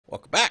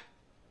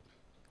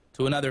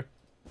to another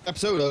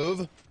episode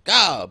of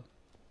GOB.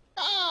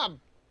 GOB.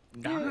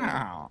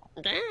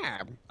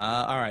 GOB.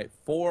 All right,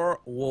 4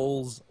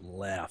 wolves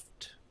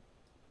left.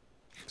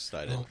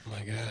 Excited. Oh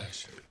my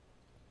gosh.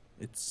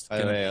 It's I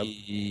gonna am.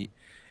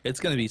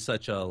 be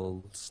such a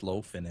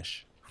slow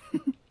finish.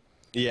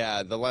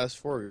 Yeah, the last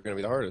 4 are gonna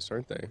be the hardest,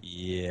 aren't they?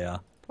 Yeah.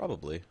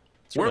 Probably.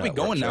 Where are we That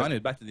going works, now? right? Anyway,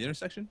 back to the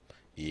intersection.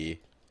 Yeah.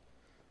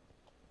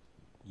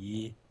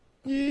 Yeah.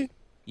 Yeah.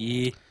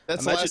 Yeah.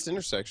 That's the Imagine- last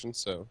intersection,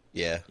 so.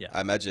 Yeah. Yeah.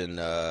 I imagine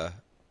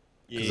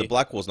because the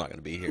black wool's not going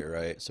to be here,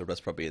 right? So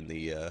that's probably in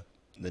the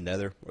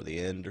nether or the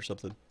end or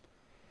something.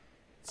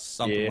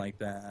 Something Yeah. like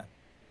that.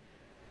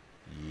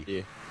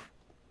 Yeah.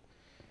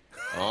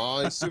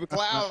 Oh, these stupid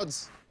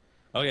clouds.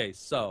 Okay,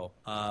 so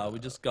we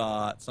just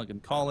got Sunken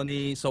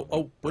Colony. So,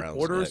 what Brown's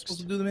order are we next. supposed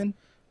to do them in?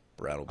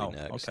 Brown will be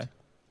next. Okay.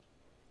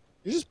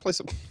 You just play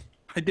some.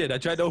 I did. I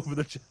tried to open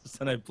the chest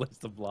and I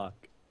placed the block.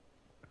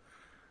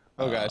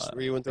 Oh gosh,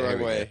 we went the there wrong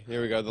we way.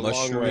 Here we go, the long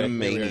way. Here we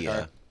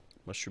Mushroomania. are.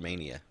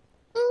 Mushroomania.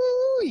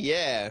 Ooh,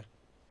 yeah.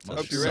 Sounds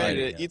Hope you're ready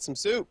exciting. to eat some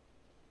soup.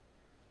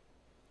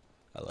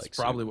 I like That's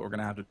probably what we're going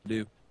to have to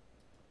do.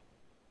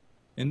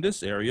 In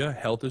this area,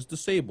 health is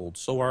disabled.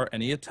 So are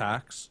any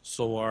attacks.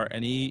 So are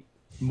any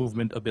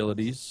movement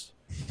abilities.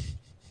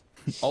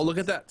 Oh, look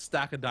at that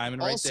stack of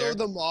diamond right Also, there.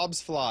 the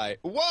mobs fly.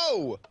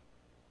 Whoa!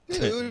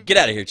 Dude. Get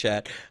out of here,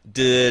 Chad.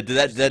 Did See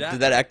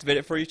that activate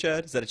it for you,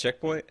 Chad? Is that a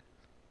checkpoint?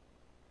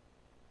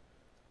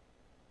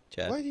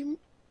 Chad, Why do you...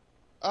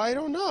 I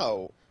don't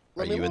know. are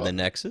Let me you in the look.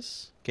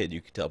 Nexus? Can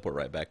you teleport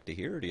right back to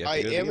here, or do you have I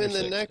to go to am in the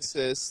intersection?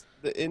 Nexus.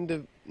 The end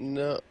of...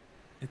 No.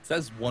 It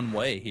says one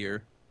way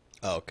here.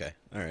 Oh, okay.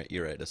 All right,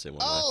 you're right. That's it. One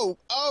way.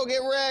 Oh, get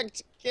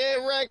wrecked. Get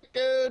wrecked,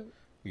 dude.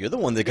 You're the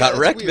one that Yeah, got that's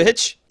wrecked, weird.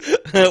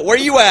 bitch. Where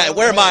you at?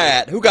 Where am I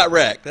at? Who got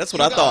wrecked? That's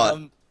what I thought.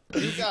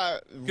 You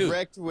got Good.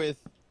 wrecked with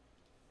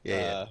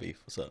Yeah, Beef.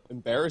 What's up?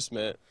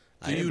 embarrassment.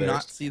 Do you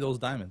not see those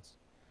diamonds?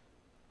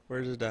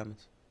 Where's the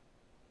diamonds?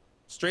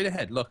 Straight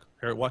ahead. Look.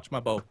 Here, watch my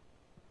bow.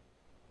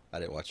 I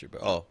didn't watch your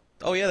bow.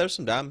 Oh, yeah, there's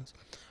some diamonds.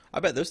 I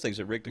bet those things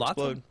are rigged to Lots of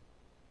explode. them.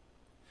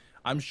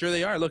 I'm sure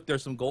they are. Look,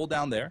 there's some gold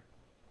down there.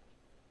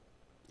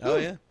 Oh,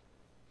 yeah.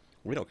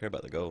 We don't care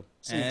about the gold.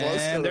 Some And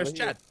glowstone there's over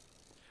here. Chad.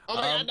 Oh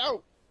my god,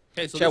 no!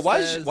 Okay, so Chad, this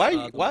why says,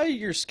 are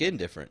your skin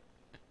different?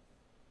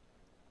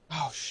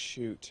 Oh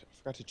shoot! I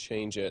forgot to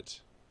change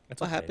it. That's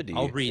What okay. happened to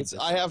I'll you? read this.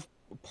 I have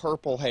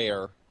purple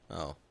hair.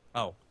 Oh,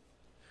 Oh.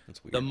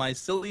 that's weird. The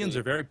mycelians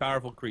are very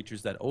powerful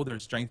creatures that owe their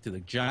strength to the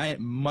giant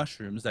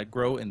mushrooms that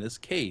grow in this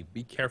cave.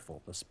 Be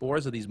careful. The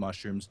spores of these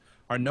mushrooms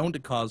are known to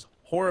cause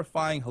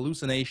horrifying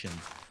hallucinations.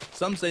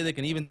 Some say they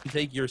can even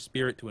take your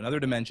spirit to another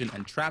dimension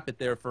and trap it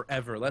there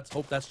forever. Let's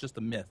hope that's just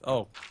a myth.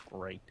 Oh,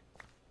 great.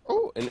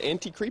 Oh, an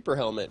anti-creeper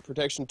helmet.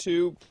 Protection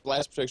 2,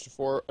 blast protection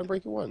 4,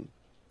 unbreaking 1.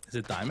 Is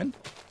it diamond?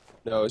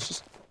 No, it's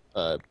just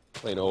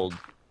plain old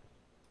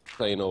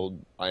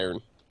iron.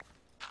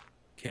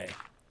 Okay.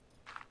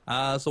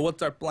 So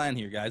what's our plan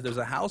here, guys? There's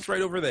a house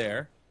right over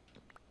there.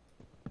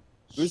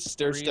 Who's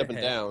stair Straight stepping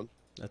ahead. down?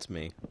 That's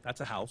me. That's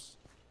a house.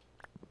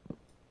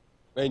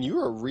 Man, you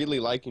are really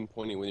liking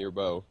pointing with your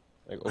bow.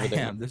 Like over I there.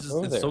 am. This is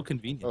Over it's there. so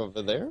convenient.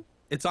 Over there?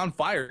 It's on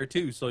fire,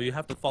 too, so you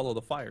have to follow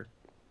the fire.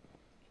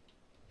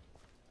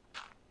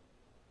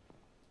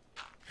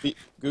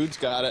 Good's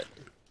got it.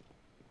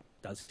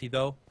 Does he,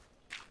 though?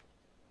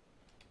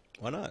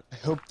 Why not? I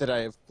hope that I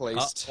have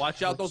placed.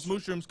 Watch out, those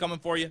mushrooms coming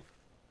for you.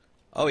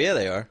 Oh, yeah,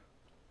 they are.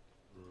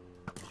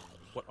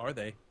 What are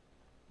they?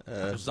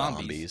 Zombies.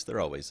 zombies. They're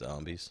always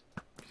zombies.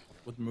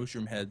 With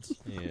mushroom heads.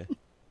 Yeah.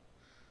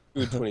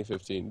 Good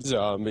 2015.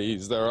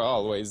 Zombies. They're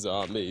always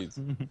zombies.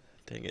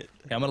 Dang it.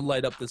 Okay, I'm gonna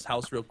light up this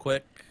house real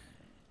quick.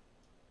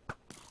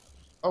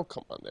 Oh,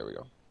 come on. There we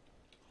go.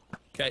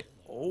 Okay.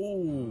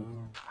 Oh,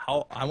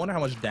 I wonder how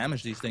much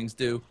damage these things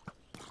do.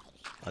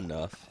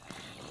 Enough.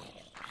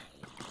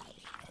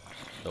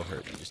 They'll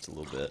hurt me just a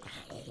little bit.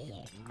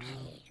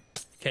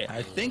 Okay,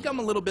 I think I'm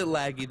a little bit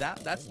laggy.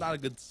 That's not a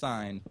good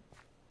sign.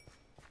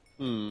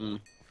 Hmm.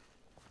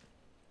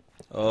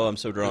 Oh, I'm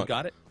so You drunk.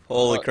 got it?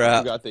 Holy You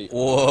crap. got the-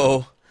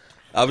 Whoa.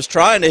 I was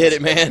trying to hit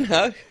it, man.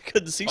 I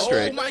couldn't see Oh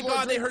straight. my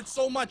God, they hurt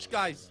so much,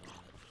 guys.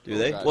 Do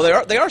they? God.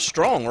 Well, they are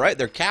strong, right?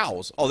 They're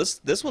cows. Oh,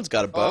 this one's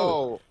got a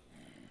bow.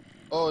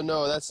 Oh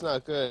no, that's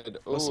not good.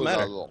 What's the Ooh,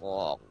 matter?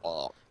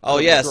 Oh, Oh,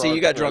 yeah, see,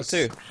 you got drunk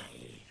too.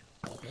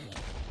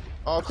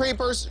 Oh,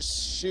 creepers!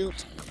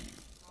 Shoot!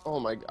 Oh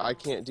my! I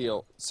can't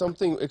deal.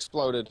 Something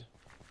exploded.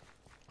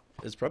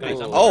 It's probably. Guys,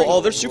 I'm Oh,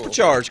 they're afraid.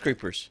 supercharged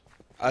creepers.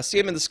 I see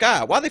them in the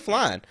sky. Why are they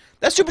flying?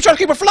 That supercharged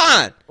creeper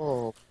flying.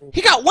 Oh,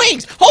 He got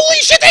wings. Holy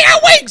shit, they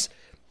got wings.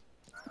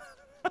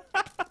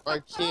 I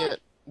can't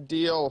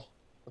deal.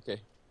 Okay.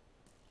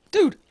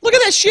 Dude, look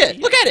at that shit.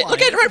 Look at it.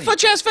 Look at her flying,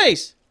 Fletch ass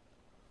face.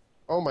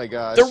 Oh my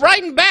gosh. They're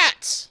riding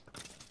bats.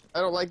 I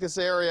don't like this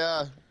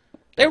area.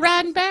 They're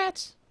riding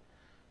bats.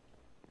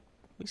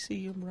 We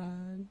see them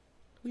riding.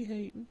 We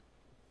hate them.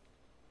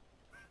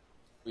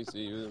 We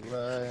see you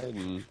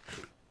riding.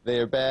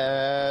 They're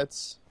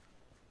bats.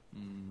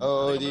 Hmm, I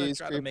Oh, think I'm gonna these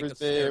try to make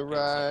creepers, a they're staircase up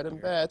riding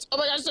here. bats. Oh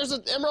my gosh, there's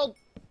an emerald!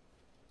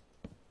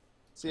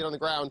 See it on the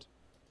ground.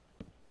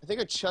 I think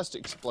a chest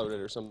exploded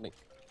or something.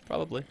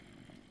 Probably.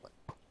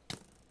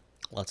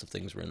 Lots of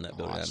things were in that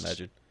building, I Gosh.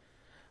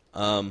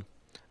 imagine.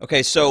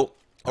 Okay, so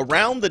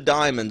around the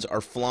diamonds are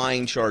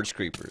flying charge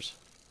creepers.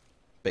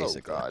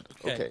 Basically. Oh God.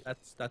 Okay.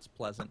 That's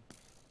pleasant.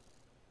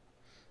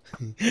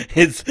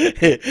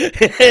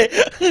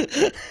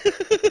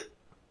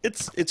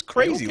 It's it's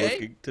crazy okay?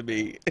 looking to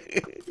me.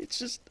 It's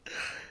just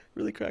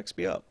really cracks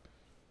me up.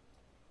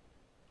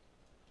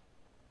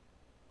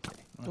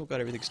 Oh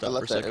God, everything I stopped for a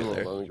left that second emerald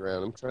there. on the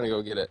ground. I'm trying to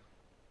go get it.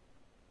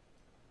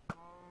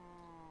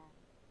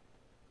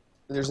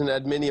 There's an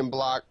adminium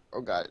block.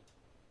 Oh God.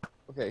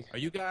 Okay. Are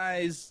you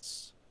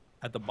guys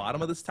at the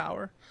bottom of this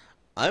tower?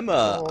 I'm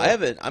Oh.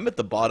 I'm at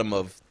the bottom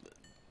of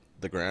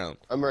the ground.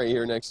 I'm right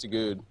here next to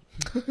Good.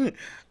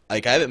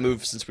 Like I haven't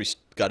moved since we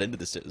got into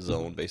this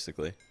zone,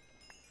 basically.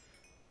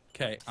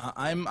 Okay,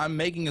 I'm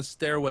making a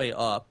stairway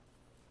up.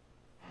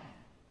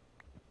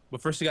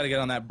 But first you got to get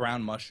on that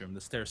brown mushroom.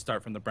 The stairs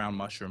start from the brown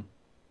mushroom.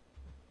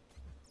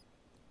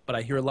 But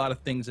I hear a lot of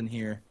things in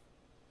here.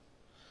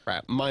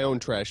 Crap. My own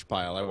trash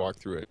pile. I walked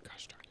through it.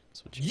 Gosh darn it.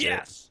 That's what you get.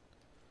 Yes.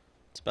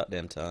 It's about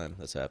damn time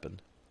that's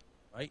happened.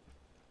 Right.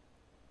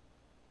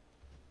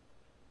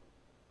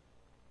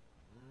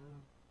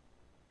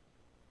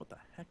 What the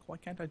heck? Why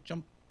can't I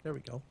jump? There we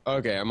go.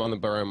 Okay, I'm on the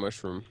brown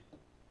mushroom.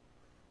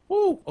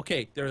 Woo!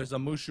 Okay, there's a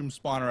mushroom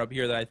spawner up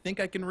here that I think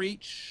I can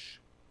reach.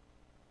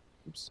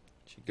 Oops.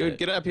 Should Good. it.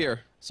 Get up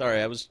here.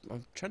 Sorry, I'm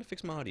trying to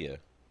fix my audio.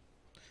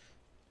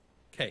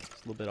 Okay, It's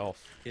a little bit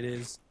off. it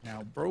is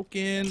now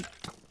broken.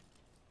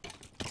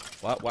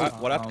 What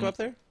happened to come up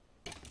there?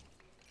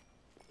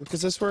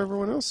 Because that's where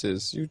everyone else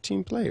is. You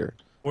team player.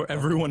 Where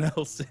everyone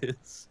else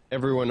is.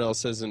 Everyone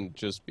else isn't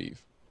just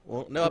beef.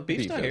 Well, no,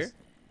 Beef's not here.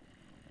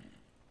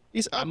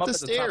 He's up I'm up the at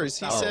the top of the stairs.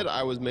 He tower. said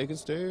I was making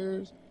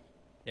stairs.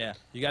 Yeah,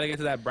 you got to get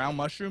to that brown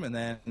mushroom, and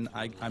then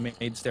I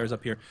made stairs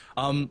up here.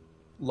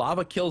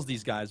 Lava kills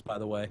these guys, by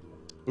the way.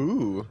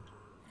 Ooh.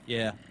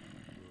 Yeah,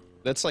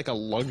 That's like a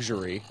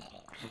luxury.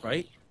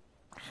 right?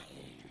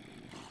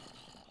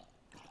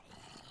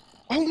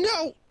 Oh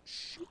no!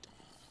 Shoot.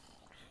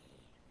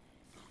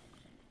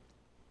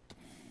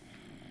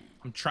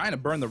 I'm trying to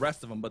burn the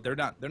rest of them, but they're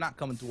not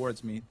coming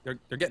towards me. They're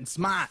getting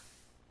smart.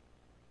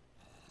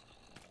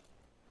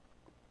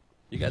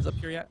 You guys up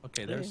here yet?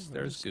 Okay, there's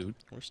good.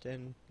 We're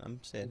standing. I'm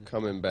standing.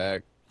 Coming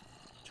back.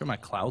 Turn my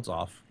clouds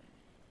off.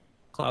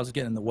 Clouds are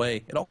getting in the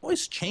way. It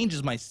always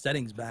changes my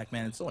settings back,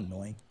 man. It's so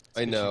annoying. I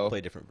You should know. play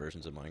different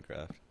versions of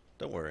Minecraft.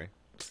 Don't worry.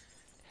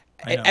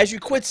 I know. As you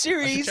quit I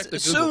series, should check the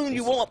soon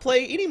you Googles. won't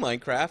play any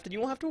Minecraft, and you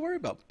won't have to worry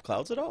about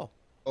clouds at all.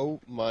 Oh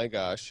my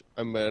gosh.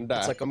 I'm gonna die.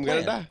 It's like a I'm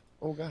gonna plan. die.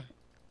 Oh God.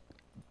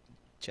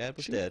 Chad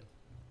was Shoot. dead.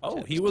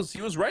 Oh, he was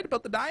right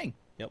about the dying.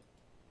 Yep.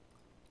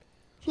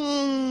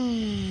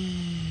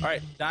 All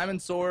right,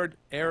 diamond sword,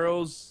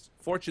 arrows,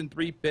 fortune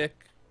 3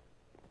 pick,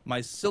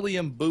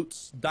 mycelium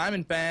boots,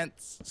 diamond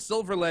pants,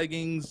 silver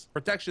leggings,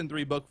 protection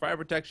 3 book, fire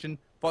protection,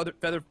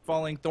 feather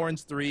falling,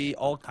 thorns 3,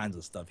 all kinds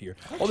of stuff here.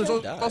 Oh, there's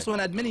Chad die? also an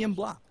adminium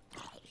block.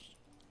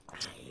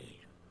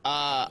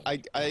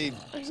 I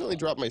accidentally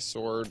dropped my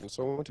sword, and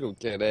so I went to go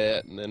get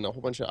it, and then a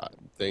whole bunch of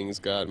things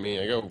got me.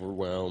 I got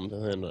overwhelmed,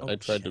 and then I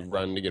tried to shit.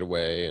 run to get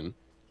away, and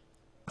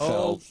Oh,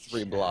 fell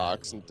 3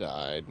 blocks and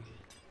died.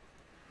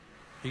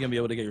 You gonna be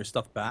able to get your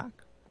stuff back?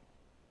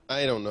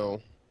 I don't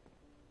know.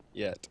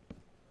 Yet.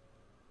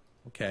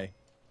 Okay.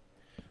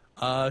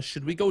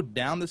 Should we go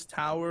down this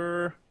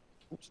tower?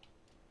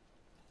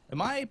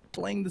 Am I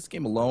playing this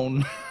game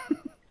alone? Where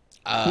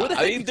the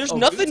I heck mean, is- there's oh,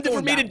 nothing it's for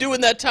going me to down. do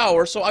in that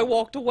tower, so I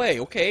walked away.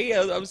 Okay,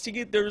 I was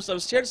thinking I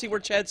was scared to see where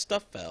Chad's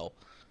stuff fell.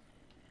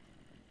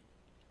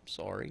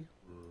 Sorry.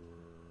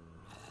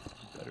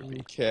 Better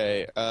be.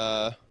 Okay,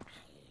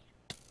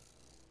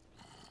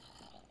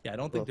 Yeah, I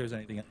don't think there's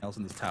anything else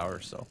in this tower,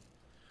 so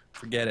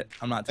forget it.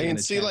 I'm not I taking can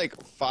the see chance.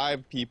 like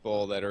 5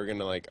 people that are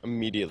gonna like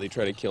immediately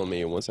try to kill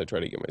me once I try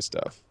to get my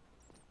stuff.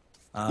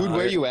 Dude,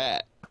 where you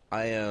at?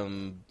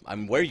 I'm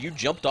where you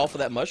jumped off of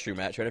that mushroom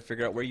at, trying to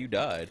figure out where you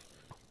died.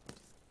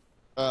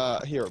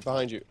 Here,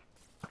 behind you.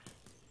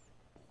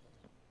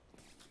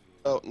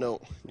 Oh, no,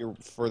 you're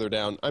further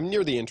down. I'm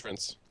near the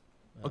entrance.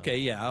 Okay,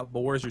 yeah, but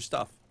where's your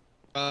stuff?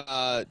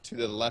 To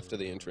the left of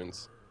the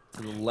entrance.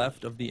 To the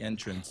left of the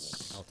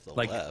entrance. Oh, to the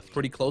like, left.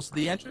 pretty close to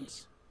the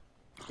entrance?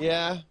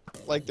 Yeah,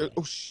 like there.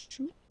 Oh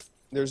shoot!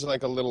 There's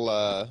like a little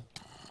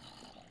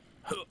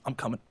I'm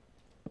coming.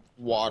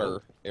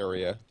 water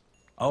area.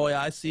 Oh,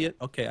 yeah, I see it.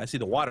 Okay, I see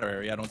the water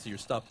area. I don't see your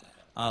stuff.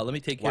 Let me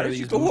take care Why of did these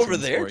you go over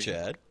mushrooms there, for you.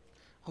 Chad?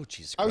 Oh,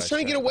 Jesus I was Christ, trying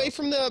to get Chad. away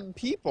from the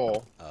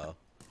people. Oh.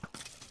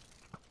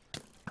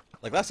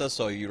 Like last I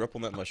saw you, you were up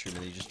on that mushroom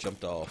and you just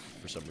jumped off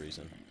for some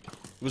reason.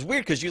 It was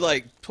weird because you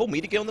like told me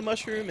to get on the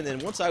mushroom and then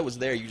once I was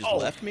there, you just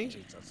left me.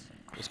 Jesus.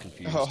 I was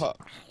confused.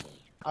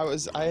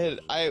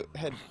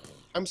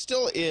 I'm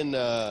still in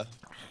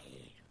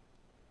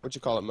what you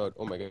call it mode.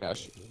 Oh my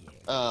gosh.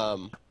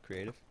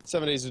 Creative.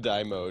 7 Days to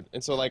Die mode.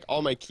 And so like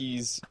all my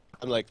keys,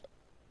 I'm like,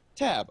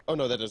 tab. Oh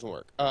no, that doesn't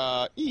work.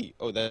 E.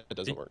 Oh, that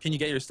doesn't work. Can you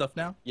get your stuff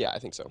now? Yeah, I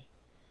think so.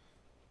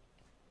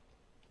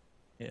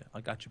 Yeah,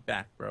 I got your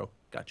back, bro.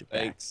 Got your back.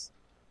 Thanks.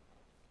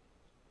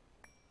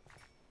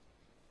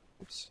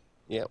 Oops.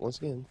 Yeah, once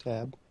again,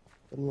 tab.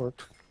 Doesn't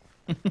work.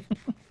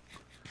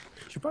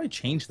 Should probably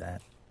change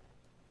that.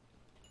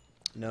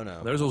 No,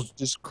 no. There's those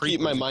Just keep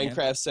my creepers again.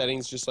 Minecraft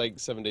settings just like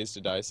 7 Days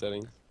to Die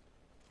settings.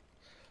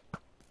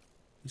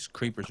 These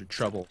creepers are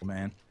trouble,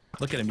 man.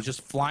 Look at him. He's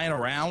just flying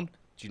around.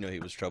 Did you know he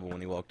was trouble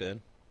when he walked in?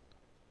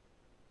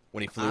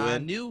 When he flew I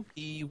in? knew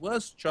he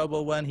was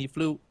trouble when he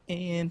flew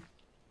in.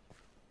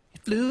 He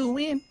flew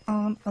in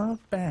on a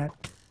bat.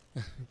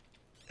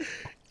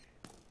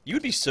 You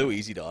would be so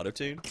easy to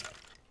auto-tune.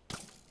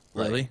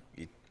 Really?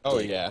 Oh,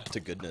 yeah. To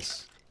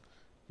goodness.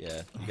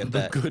 Yeah, you got The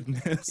that.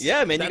 goodness.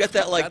 Yeah, man, you got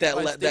that like that's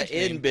my that stage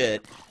end name.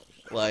 bit.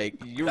 Like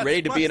you're That's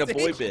ready to my be in a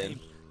boy stage band. name.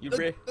 You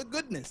The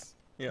goodness.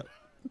 Yeah.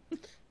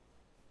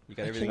 You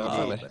got everything you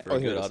cannot need find it. for Oh, a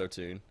here good it is.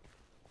 auto-tune.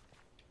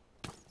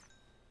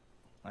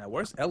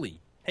 Where's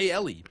Ellie? Hey,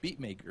 Ellie,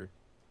 beatmaker.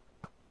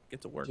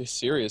 Get to work. Just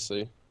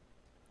seriously.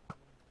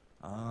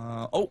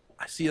 Oh,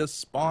 I see a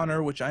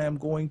spawner, which I am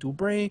going to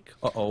break.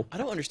 Uh-oh. I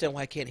don't understand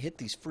why I can't hit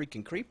these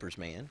freaking creepers,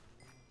 man.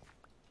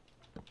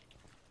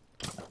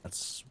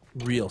 That's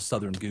real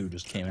southern goo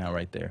just came out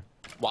right there.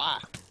 Why?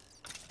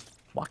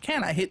 Why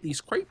can't I hit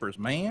these creepers,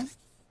 man?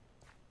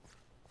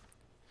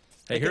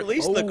 Hey, Like, at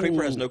least the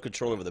creeper has Oh. no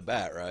control over the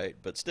bat, right?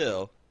 But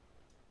still.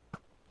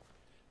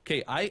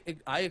 Okay, I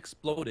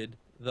exploded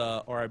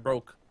I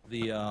broke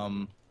the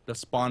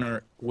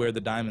spawner where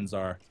the diamonds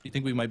are. Do you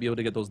think we might be able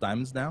to get those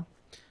diamonds now?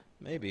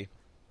 Maybe.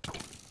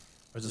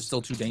 Or is it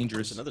still too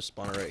dangerous? There's another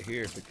spawner right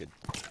here. If we could.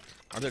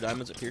 Are there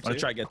diamonds up here I'm too? gonna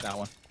try to get that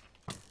one.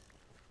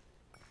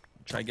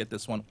 Try to get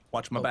this one.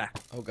 Watch my back.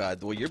 Oh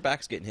god, well your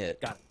back's getting hit.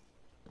 Got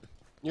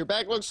Your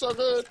back looks so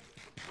good.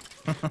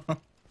 it. Where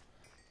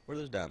are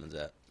those diamonds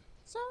at?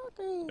 So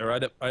good. They're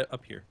right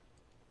up here.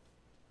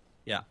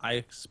 Yeah, I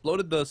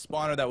exploded the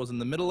spawner that was in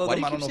the middle of Why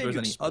them. do I you don't keep know if saying there's you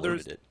any exploded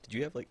others. it? Did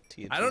you have like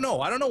TNT? I don't know.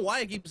 I don't know why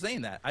I keep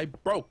saying that. I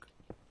broke.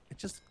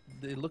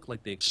 They look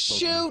like they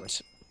exploded.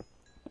 Shoot!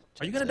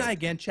 Are you gonna die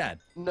again, Chad?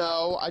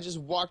 No, I just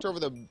walked over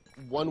the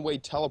one-way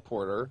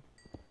teleporter.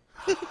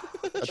 I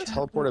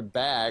teleported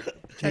back.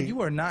 Chad,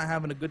 you are not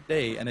having a good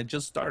day, and it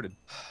just started.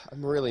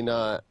 I'm really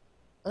not.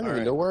 I don't even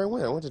Alright. know where I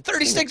went. I went to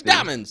 36 Tennessee.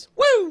 diamonds!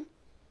 Woo!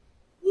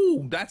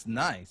 Ooh, that's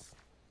nice.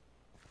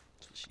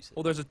 That's what she said.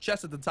 Well, there's a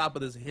chest at the top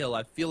of this hill.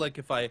 I feel like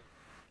if I...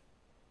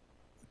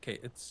 Okay,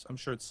 I'm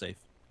sure it's safe.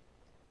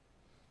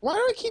 Why do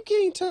I keep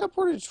getting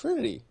teleported to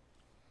Trinity?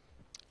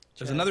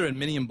 There's Chad. another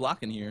aluminium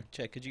block in here.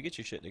 Chad, could you get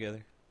your shit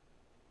together?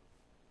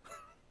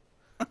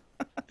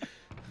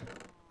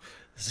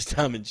 This is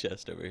diamond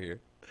chest over here.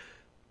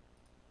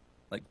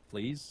 Like,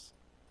 please?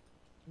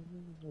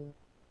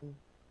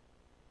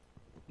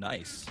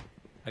 Nice.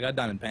 I got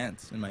diamond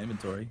pants in my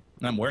inventory.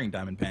 And I'm wearing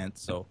diamond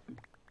pants, so...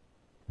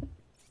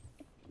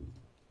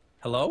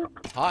 Hello?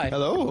 Hi.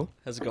 Hello?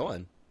 How's it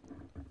going?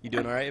 You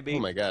doing alright, B? Oh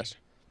my gosh.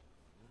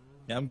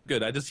 Yeah, I'm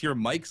good. I just hear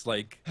Mike's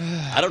like,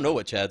 I don't know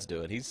what Chad's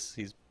doing. He's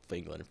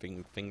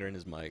fingering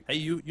his mic. hey,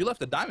 you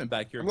left a diamond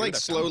back here. I'm dude. like I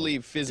found one." slowly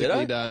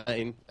physically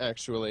dying,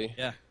 actually.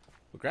 Yeah,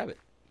 Well, grab it.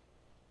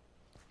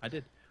 I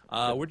did.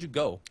 Where'd you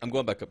go? I'm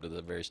going back up to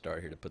the very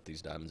start here to put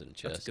these diamonds in a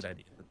chest. That's a good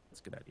idea.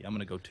 That's a good idea. I'm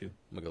gonna go too.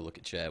 I'm gonna go look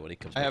at Chad when he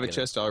comes I back have a in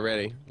chest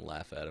already. and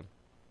laugh at him.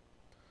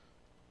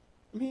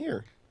 I'm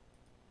here.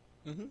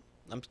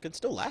 I can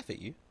still laugh at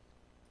you.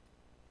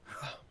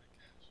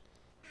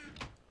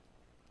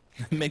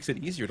 It makes it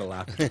easier to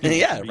laugh.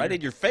 Yeah, right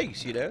in your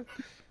face, you know?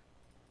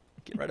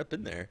 Get right up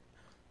in there.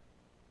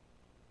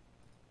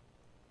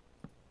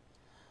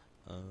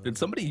 Did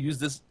somebody use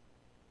this?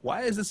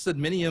 Why is this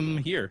aluminium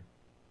here?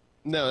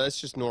 No, that's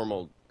just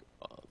normal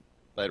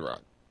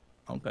bedrock.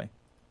 Okay.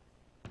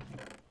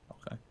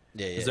 Okay.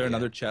 Yeah, Is there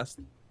another chest?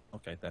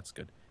 Okay, that's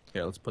good.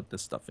 Here, let's put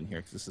this stuff in here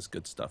because this is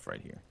good stuff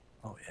right here.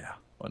 Oh yeah.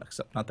 Oh,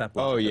 except not that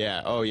block. Oh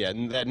yeah, oh yeah.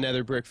 That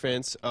nether brick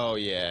fence. Oh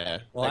yeah.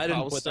 Well, That I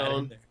didn't put that in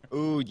cobblestone. there.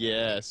 Ooh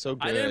yeah, so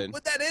good. I didn't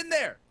put that in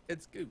there.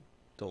 It's good.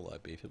 Don't lie,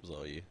 Beef. It was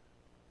all you.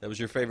 That was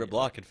your favorite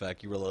block, in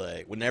fact. You were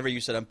like, whenever you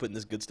said, I'm putting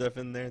this good stuff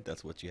in there,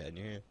 that's what you had in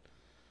your hand.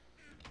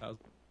 That was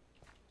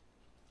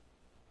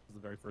the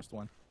very first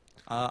one.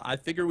 I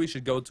figure we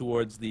should go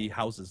towards the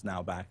houses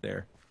now back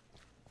there.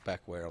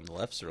 Back where? On the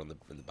lefts or on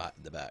in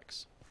the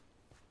backs?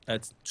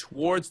 It's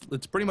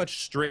pretty much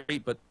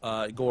straight, but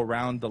go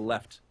around the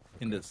left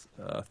in this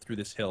through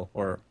this hill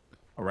or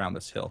around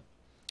this hill.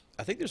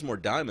 I think there's more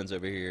diamonds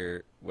over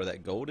here where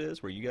that gold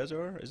is, where you guys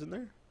are, isn't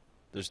there?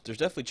 There's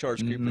definitely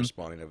charged creepers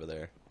spawning over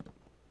there.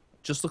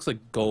 Just looks like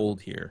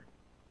gold here.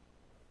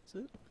 Is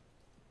it?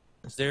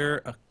 Is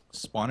there a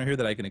spawner here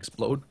that I can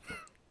explode?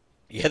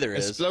 Yeah, there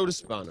is. Explode a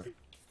spawner.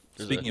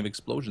 Speaking of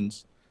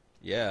explosions,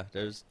 Yeah,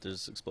 there's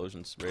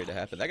explosions ready to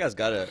happen. That guy's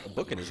got a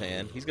book in his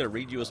hand. He's gonna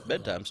read you a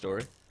bedtime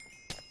story.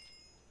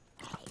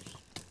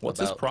 what's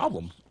his About-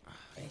 problem?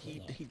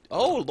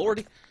 Oh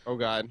lordy! Oh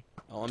god.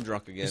 Oh, I'm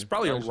drunk again. He's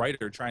probably a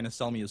writer trying to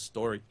sell me his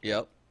story.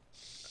 Yep.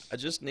 I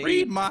just need.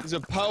 Read my He's a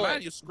poet.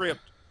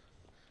 manuscript.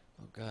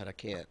 Oh god, I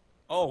can't.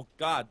 Oh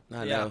God.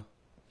 I yeah. know.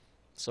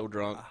 So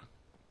drunk.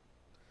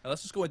 Now,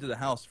 let's just go into the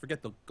house.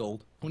 Forget the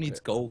gold. Who needs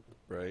gold?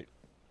 right.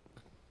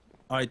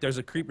 All right, there's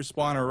a creeper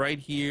spawner right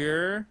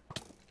here.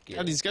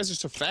 God, these guys are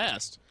so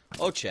fast.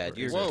 Oh, Chad,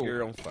 Whoa.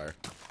 you're on fire.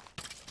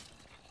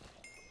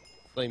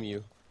 Blame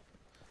you.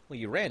 Well,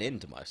 you ran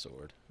into my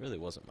sword. It really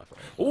wasn't my fault.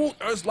 Oh,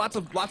 there's lots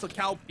of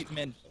cow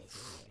men.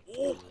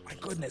 Oh my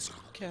goodness.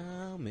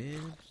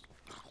 Cowmen.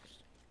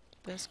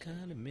 Best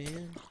kind of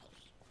men.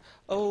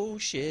 Oh,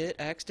 shit.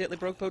 I accidentally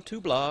broke both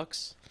 2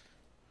 blocks.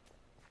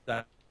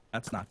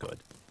 That's not good.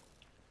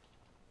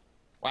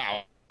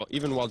 Wow.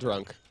 Even while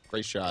drunk.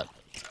 Great shot.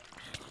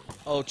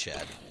 Oh,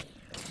 Chad.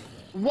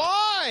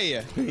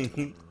 Why?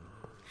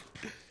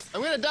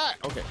 I'm gonna die.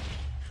 Okay.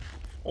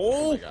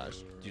 Oh my gosh.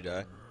 Did you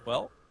die?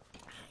 Well,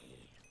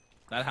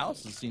 that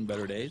house has seen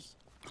better days.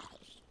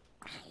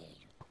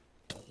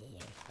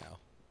 Ow.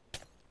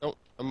 Don't.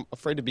 I'm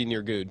afraid to be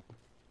near good.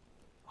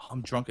 Oh,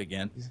 I'm drunk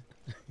again.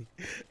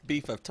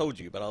 Beef, I've told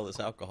you about all this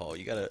alcohol.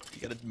 You gotta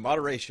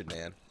moderation,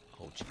 man.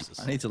 Oh,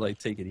 Jesus. I need to like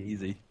take it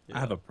easy. Yeah. I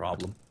have a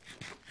problem.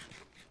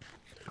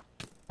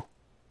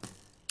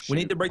 We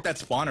need to break that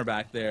spawner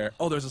back there.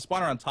 Oh, there's a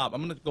spawner on top.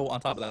 I'm gonna go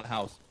on top of that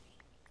house.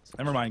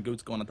 Never mind,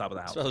 Goot's going on top of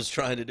the house. That's what I was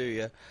trying to do,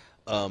 yeah.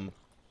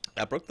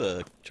 I broke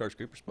the charged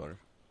creeper spawner.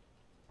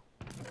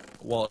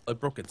 Well, it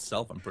broke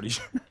itself, I'm pretty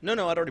sure. No,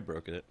 I'd already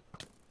broken it.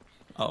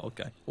 Oh,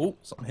 okay. Oh,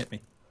 something hit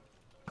me.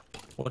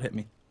 What hit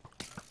me?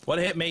 What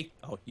hit me?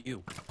 Oh,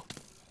 you.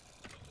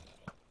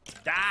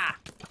 Ah!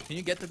 Can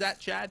you get to that,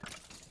 Chad?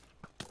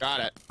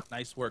 Got it.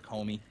 Nice work,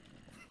 homie.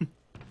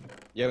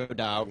 Yo,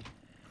 dog.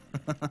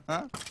 We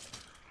can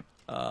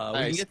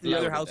Nice. get to the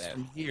other Load house that.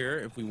 from here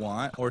if we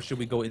want, or should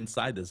we go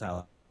inside this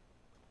house?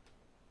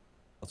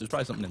 There's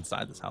probably something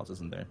inside this house,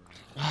 isn't there?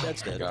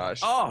 That's Oh my dead. gosh.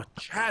 Oh,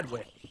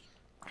 Chadwick!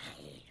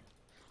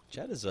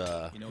 Chad is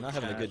You know, not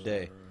having a Chad- good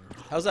day.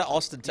 How's that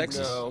Austin,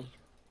 Texas? No.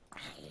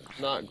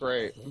 Not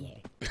great.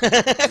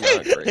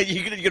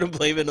 You're gonna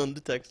blame it on the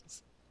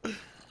Texans?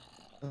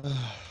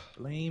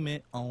 Blame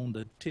it on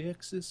the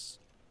Texas.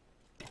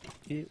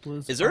 It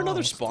was. Is there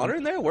another Austin. spawner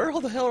in there? Where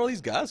the hell are all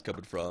these guys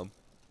coming from?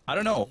 I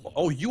don't know.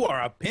 Oh, you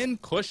are a pin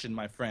cushion,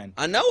 my friend.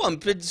 I know, I'm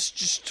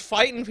just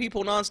fighting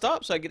people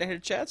nonstop so I get ahead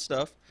of Chad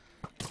stuff.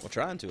 Well,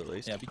 trying to at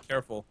least. Yeah, be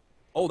careful.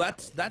 Oh,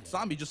 that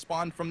zombie just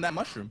spawned from that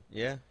mushroom.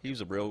 Yeah, he was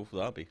a real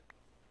zombie.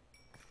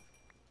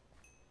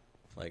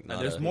 Like, not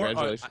There's a... more.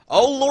 Congratulations.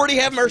 Oh, Lordy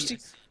have mercy!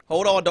 Yes.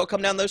 Hold on, don't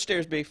come down those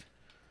stairs, Beef.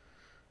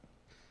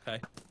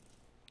 Okay.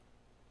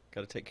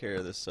 Gotta take care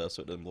of this so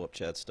it doesn't blow up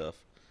Chad's stuff.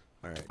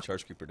 Alright,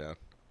 charge creeper down.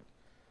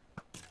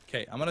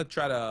 Okay, I'm gonna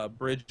try to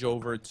bridge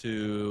over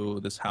to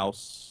this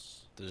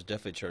house. There's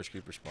definitely charge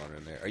creeper spawner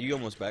in there. Are you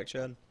almost back,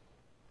 Chad?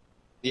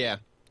 Yeah.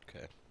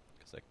 Okay.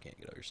 Because I can't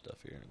get all your stuff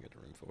here and get a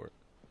room for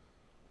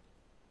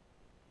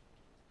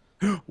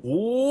it.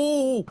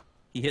 Ooh!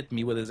 He hit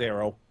me with his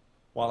arrow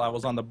while I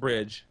was on the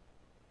bridge.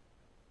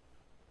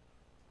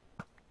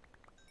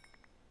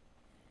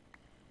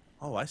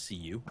 Oh, I see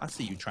you. I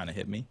see you trying to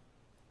hit me.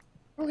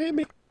 Don't hit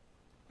me.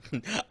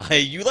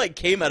 You like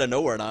came out of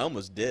nowhere and I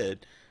almost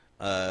did.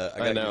 I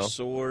got know. your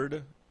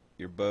sword,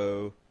 your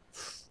bow,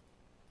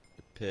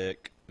 your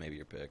pick, maybe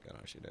your pick. I don't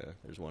actually know.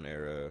 There's one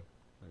arrow.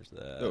 There's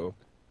that. Oh. You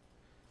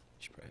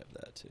should probably have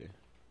that too.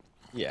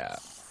 Yeah.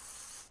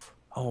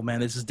 Oh man,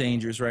 this is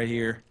dangerous right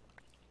here.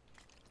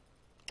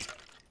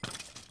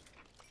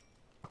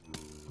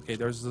 Okay,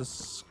 there's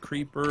this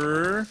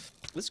creeper.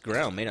 This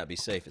ground may not be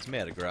safe. It's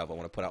made out of gravel. I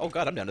want to put out. Oh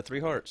god, I'm down to 3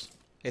 hearts.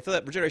 Hey, throw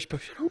that regeneration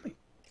potion on me.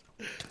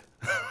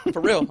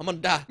 For real, I'm gonna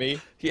die. Me?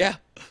 Yeah.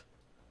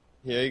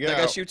 Here you go. That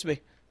guy shoots me.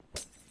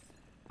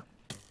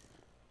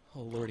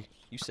 Oh lordy,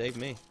 you saved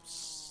me.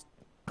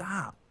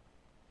 Stop.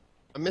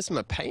 I'm missing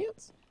my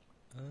pants?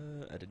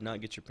 I did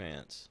not get your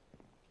pants.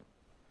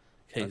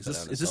 Okay, Knock is that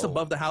this down is to this soul.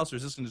 above the house or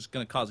is this just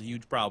gonna cause a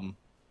huge problem?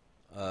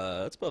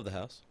 It's above the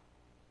house.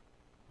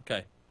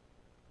 Okay.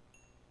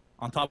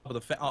 On top of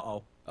the fence.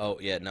 Uh-oh. Oh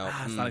yeah, no.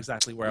 That's not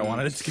exactly where I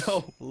wanted it to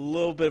go. A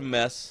little bit of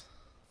mess.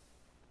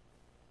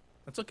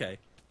 That's okay.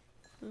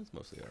 It's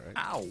mostly alright.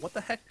 Ow, what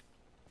the heck?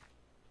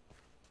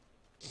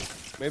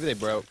 Maybe they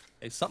broke.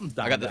 Hey, something's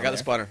dying I got the down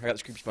spawner. I got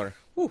the creeper spawner.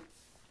 Woo!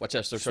 Watch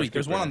out, Sweet,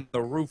 there's one on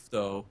the roof,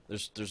 though.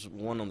 There's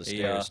one on the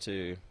Yeah. stairs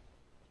too.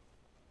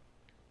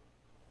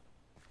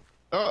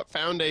 Oh,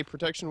 found a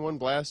protection 1,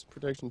 blast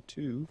protection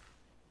 2,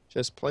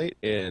 chest plate,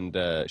 and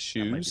That might be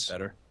shoes.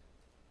 better.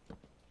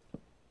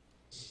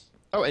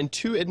 Oh, and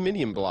 2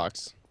 adminium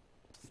blocks.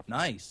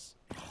 Nice.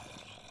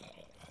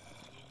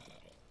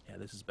 Yeah,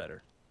 this is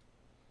better.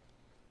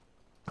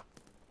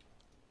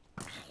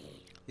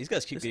 These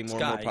guys keep This getting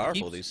more and more guy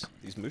powerful. keeps-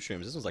 These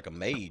mushrooms. This one's like a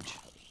mage.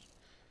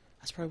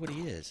 That's probably what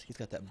he is. He's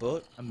got that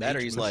book. A That or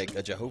mage he's like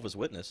a Jehovah's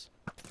Witness.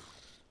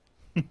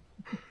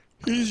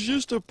 He's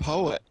just a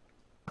poet.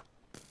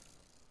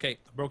 Okay,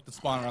 I broke the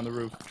spawner on the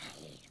roof.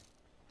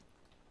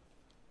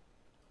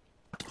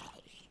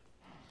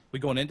 We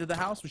going into the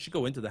house? We should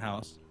go into the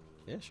house.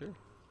 Yeah, sure.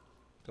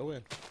 Go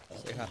in.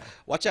 Say hi.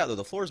 Watch out though.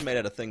 The floor's made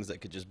out of things that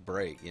could just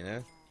break. You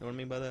know what I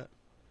mean by that?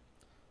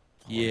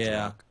 Oh, I'm Yeah.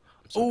 drunk.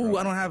 I'm so Oh, drunk.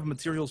 I don't have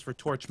materials for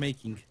torch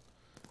making.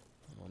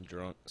 Oh, I'm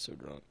drunk. So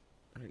drunk.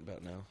 Right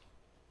about now.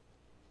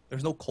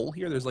 There's no coal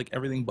here. There's like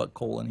everything but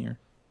coal in here.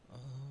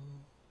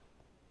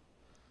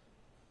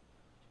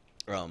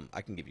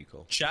 I can give you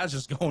coal. Chad's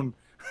just going.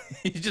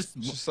 He's just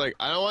It's just like,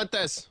 I don't want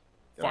this.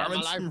 Get out of farming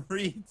my life. some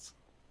reeds.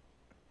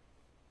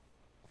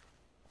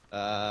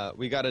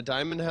 We got a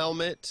diamond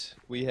helmet.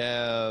 We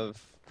have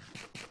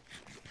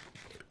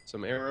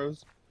some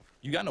arrows.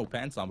 You got no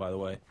pants on, by the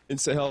way.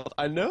 Instant health.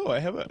 I know. I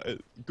have a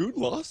good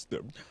lost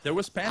them. There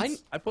was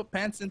pants. I put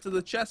pants into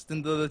the chest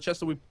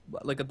that we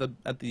like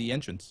at the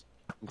entrance.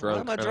 Why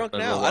am I drunk don't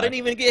know now? why. I didn't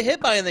even get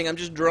hit by anything. I'm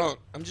just drunk.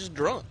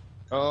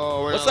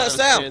 Oh, we're What's not that allowed to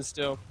sound? stand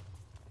still.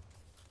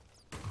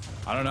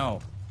 I don't know.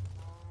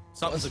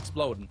 Something's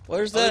exploding.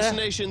 Where's that?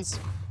 Hallucinations.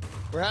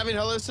 We're having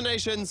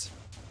hallucinations.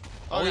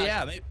 Oh God.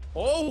 yeah.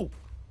 Oh.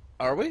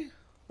 Are we?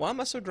 Why am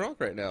I so drunk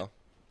right now?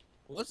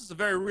 Well, this is a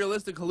very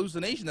realistic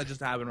hallucination that just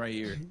happened right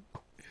here.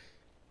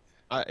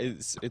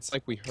 It's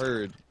like we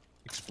heard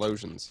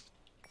explosions.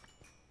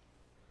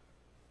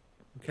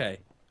 Okay.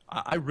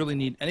 I really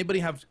need. Anybody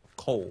have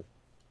coal?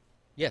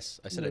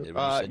 Yes, I said I did.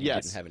 When you said you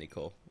yes. didn't have any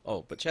coal.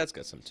 Oh, but Chad's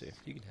got some too.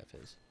 You can have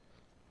his.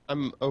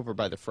 I'm over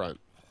by the front,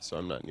 so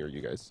I'm not near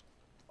you guys.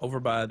 Over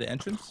by the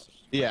entrance?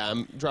 Yeah,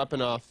 I'm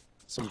dropping off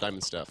some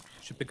diamond stuff.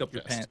 You should pick up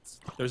your Yes. pants.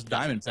 There's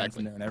diamond pants exactly.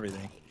 in there and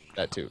everything.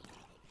 That too.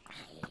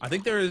 I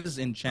think there is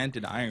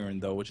enchanted iron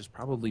though, which is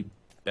probably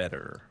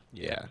better.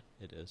 Yeah.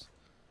 It is.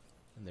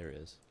 And there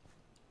is.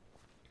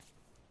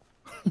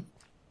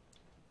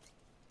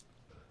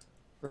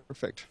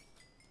 Perfect.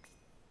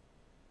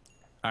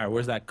 All right,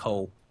 where's that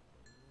coal?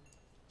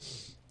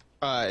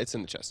 It's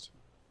in the chest.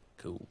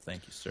 Cool,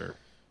 thank you, sir.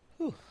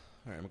 Whew. All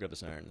right, I'm gonna grab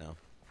this iron now.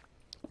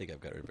 I think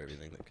I've got rid of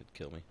everything that could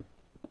kill me.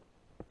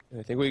 And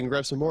I think we can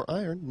grab some more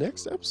iron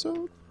next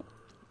episode.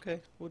 Okay,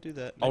 we'll do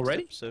that. Next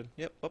Already? episode.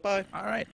 Yep. Bye bye. All right.